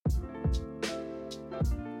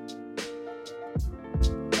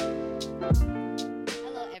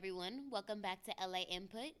Hello, everyone. Welcome back to LA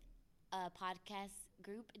Input, a podcast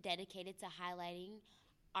group dedicated to highlighting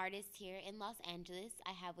artists here in Los Angeles.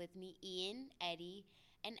 I have with me Ian, Eddie,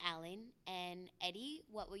 and Alan. And Eddie,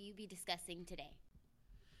 what will you be discussing today?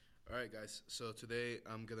 All right, guys. So today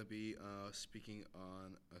I'm gonna be speaking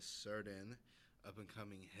on a certain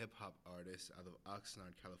up-and-coming hip-hop artist out of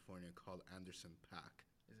Oxnard, California, called Anderson Paak.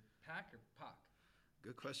 Is it Pack or Pac?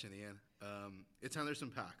 Good question, Ian. It's Anderson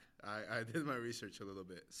Paak. I did my research a little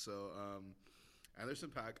bit. So Anderson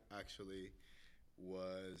Paak actually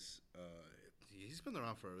was he's been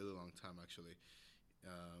around for a really long time, actually.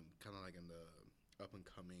 Kind of like in the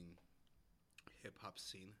up-and-coming hip hop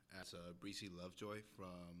scene as Breezy Lovejoy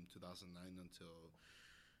from 2009 until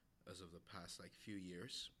as of the past like few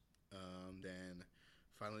years. Then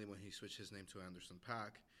finally, when he switched his name to Anderson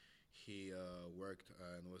Paak, he worked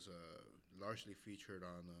and was largely featured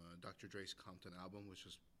on Dr. Dre's Compton album, which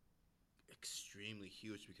was extremely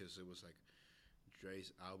huge because it was like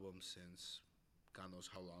Dre's album since God knows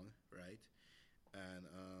how long, right?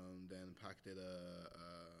 And then Pac did a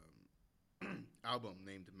album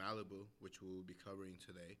named Malibu, which we'll be covering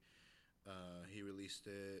today. He released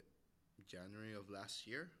it January of last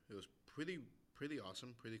year. It was pretty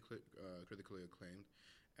awesome, critically acclaimed.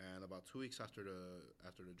 And about 2 weeks after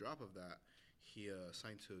the drop of that, he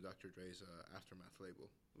signed to Dr. Dre's Aftermath label,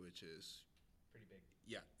 which is Pretty big.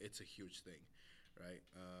 yeah, it's a huge thing, right?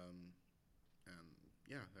 And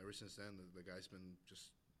yeah, ever since then, the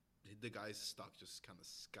guy's stock just kind of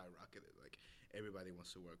skyrocketed. Like everybody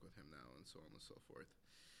wants to work with him now, and so on and so forth.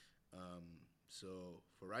 So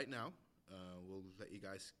for right now, we'll let you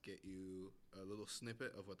guys get you a little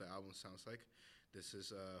snippet of what the album sounds like. This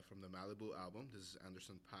is from the Malibu album. This is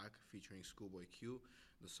Anderson Paak featuring Schoolboy Q.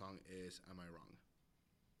 The song is "Am I Wrong?"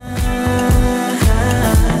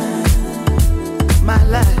 My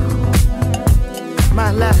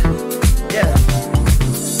life, yeah.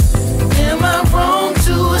 Am I wrong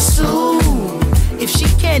to assume if she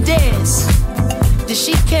can't dance, then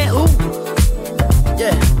she can't ooh?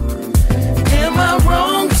 Yeah. Am I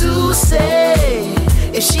wrong to say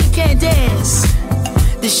if she can't dance,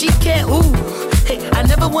 then she can't ooh? Hey, I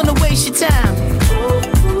never wanna waste your time.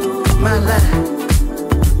 My life,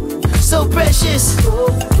 so precious,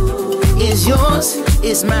 is yours,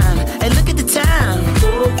 is mine. And look at the time,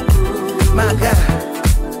 my God,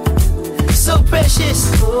 so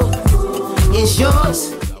precious, is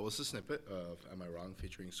yours. That was a snippet of "Am I Wrong?"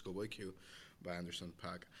 featuring Schoolboy Q by Anderson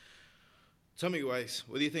Paak. Tell me, guys,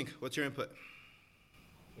 what do you think? What's your input?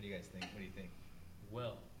 What do you guys think? What do you think?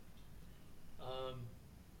 Well,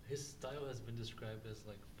 his style has been described as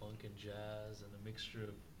like funk and jazz and a mixture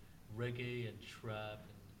of reggae and trap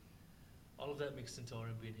and all of that mixed into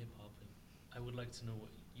R&B and hip hop. And I would like to know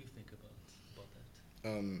what you think about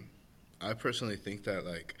that. I personally think that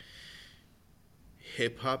like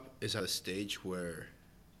hip hop is at a stage where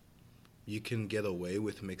you can get away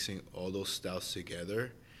with mixing all those styles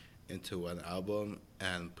together into one album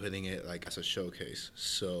and putting it like as a showcase.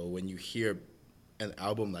 So when you hear an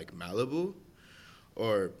album like Malibu,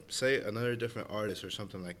 or say another different artist or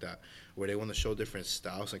something like that, where they want to show different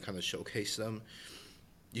styles and kind of showcase them,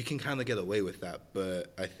 you can kind of get away with that.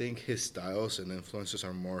 But I think his styles and influences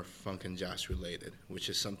are more funk and jazz related, which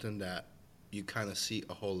is something that you kind of see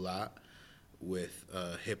a whole lot with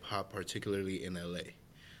hip hop, particularly in LA.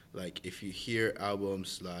 Like if you hear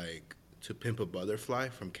albums like To Pimp a Butterfly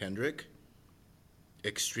from Kendrick,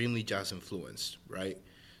 extremely jazz influenced, right?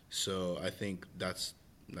 So I think that's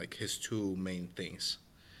like his two main things.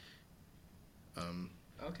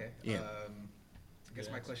 Okay. Yeah. I guess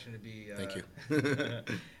my question would be. Thank you.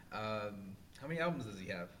 How many albums does he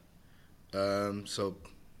have? So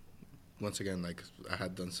once again, like I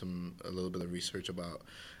had done a little bit of research about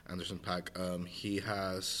Anderson Paak. He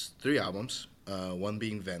has 3 albums. One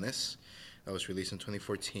being Venice, that was released in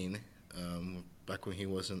 2014. Back when he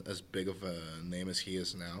wasn't as big of a name as he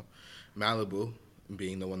is now. Malibu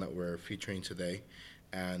being the one that we're featuring today.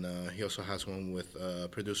 And he also has one with a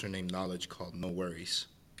producer named Knowledge called No Worries.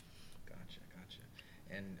 Gotcha.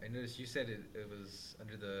 And I noticed you said it was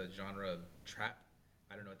under the genre of trap.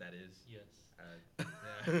 I don't know what that is. Yes. Yeah.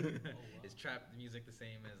 Oh, wow. Is trap music the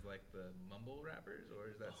same as like the mumble rappers, or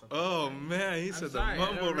is that something? Oh different? man, he I'm said sorry, the I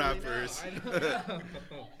don't mumble really rappers. know. I don't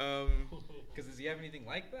know. Um, Because does he have anything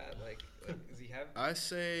like that? Like does he have? I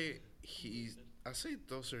say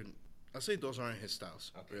those aren't his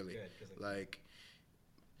styles, Okay, really. good, 'cause Like,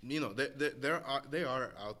 you know, they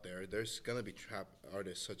are out there. There's gonna be trap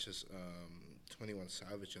artists such as 21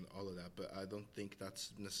 Savage and all of that, but I don't think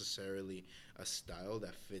that's necessarily a style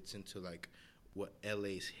that fits into like what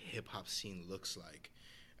LA's hip hop scene looks like.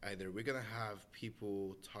 either we're gonna have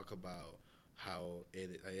people talk about how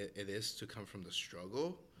it is to come from the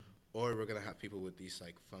struggle, or we're gonna have people with these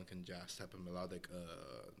like funk and jazz type of melodic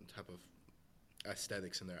type of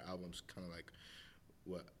aesthetics in their albums, kind of like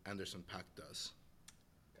what Anderson .Paak does.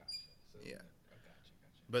 Gotcha. So, Yeah. Gotcha.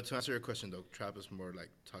 But to answer your question though, trap is more like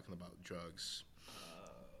talking about drugs,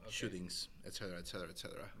 Okay. shootings, etc., etc.,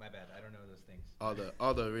 etc. My bad. I don't know those things.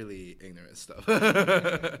 All the really ignorant stuff.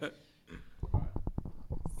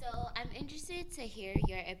 So I'm interested to hear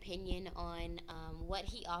your opinion on what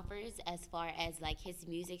he offers as far as like his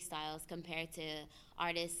music styles compared to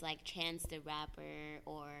artists like Chance the Rapper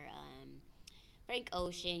or Frank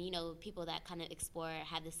Ocean. You know, people that kind of explore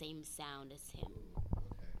have the same sound as him.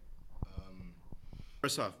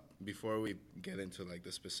 First off, before we get into like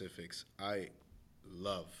the specifics, I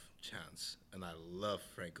love Chance and I love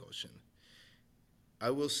Frank Ocean. I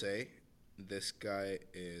will say this guy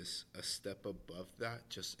is a step above that,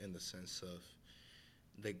 just in the sense of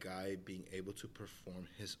the guy being able to perform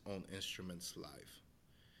his own instruments live.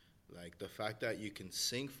 Like the fact that you can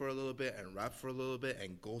sing for a little bit and rap for a little bit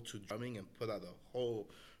and go to drumming and put out a whole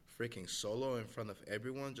freaking solo in front of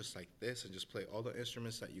everyone just like this and just play all the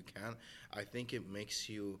instruments that you can, I think it makes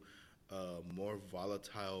you a more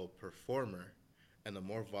volatile performer and a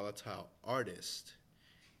more volatile artist.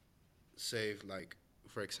 Say like,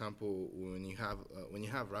 for example, when you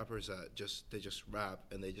have rappers that just rap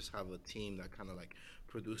and they just have a team that kind of like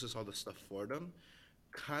produces all the stuff for them,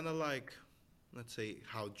 kind of like, let's say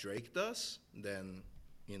how Drake does, then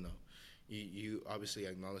you obviously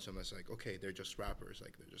acknowledge them as like, okay, they're just rappers,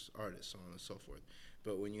 like they're just artists, so on and so forth.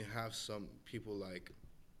 But when you have some people like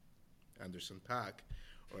Anderson .Paak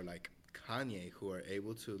or like Kanye who are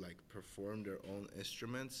able to like perform their own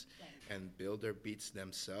instruments and build their beats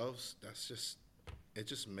themselves, it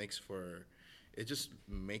just makes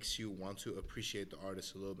you want to appreciate the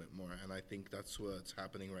artist a little bit more. And I think that's what's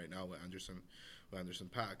happening right now with Anderson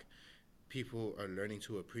 .Paak. People are learning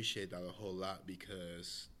to appreciate that a whole lot,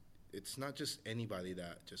 because it's not just anybody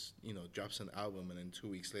that just drops an album and then 2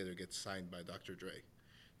 weeks later gets signed by Dr. Dre.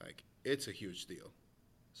 Like, it's a huge deal.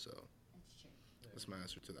 So That's true. that's my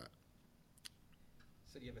answer to that.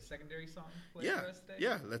 So do you have a secondary song played for us today?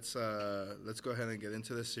 Yeah. Let's go ahead and get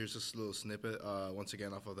into this. Here's just a little snippet. Once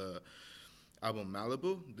again, off of the album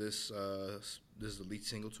Malibu. This is the lead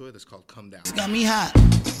single to it. It's called "Come Down." It's got me hot.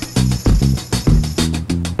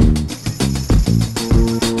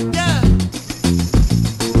 Yeah.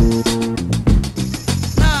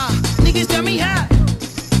 Niggas got me hot.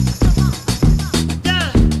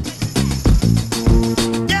 Yeah.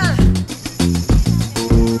 Yeah.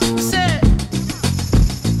 Said.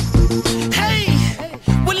 Hey.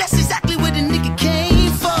 Well, that's exactly where the nigga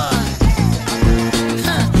came for.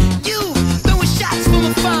 You throwing shots from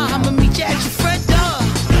afar. I'ma meet you at your front door.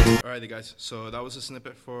 Alrighty, guys. So that was a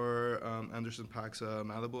snippet for Anderson .Paak's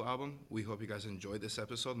Malibu album. We hope you guys enjoyed this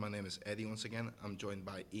episode. My name is Eddie once again. I'm joined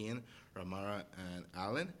by Ian, Ramara, and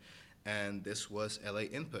Alan. And this was LA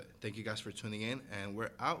Input. Thank you guys for tuning in, and we're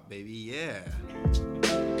out, baby. Yeah.